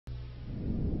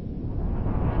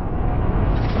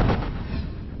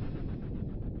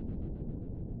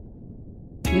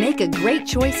Make a great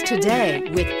choice today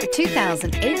with the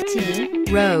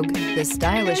 2018 Rogue. The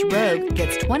stylish Rogue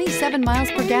gets 27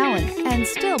 miles per gallon and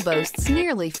still boasts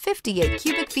nearly 58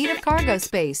 cubic feet of cargo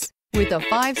space. With a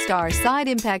 5-star side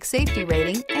impact safety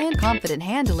rating and confident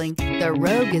handling, the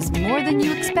Rogue is more than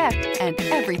you expect and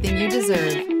everything you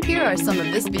deserve. Here are some of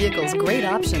this vehicle's great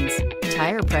options: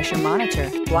 tire pressure monitor,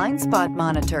 blind spot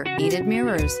monitor, heated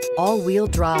mirrors, all-wheel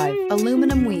drive,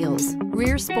 aluminum wheels,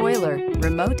 rear spoiler,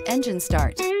 remote engine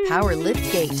start, power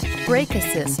liftgate, brake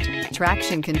assist,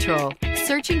 traction control.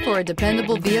 Searching for a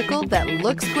dependable vehicle that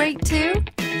looks great too?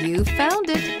 You found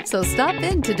it, so stop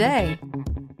in today.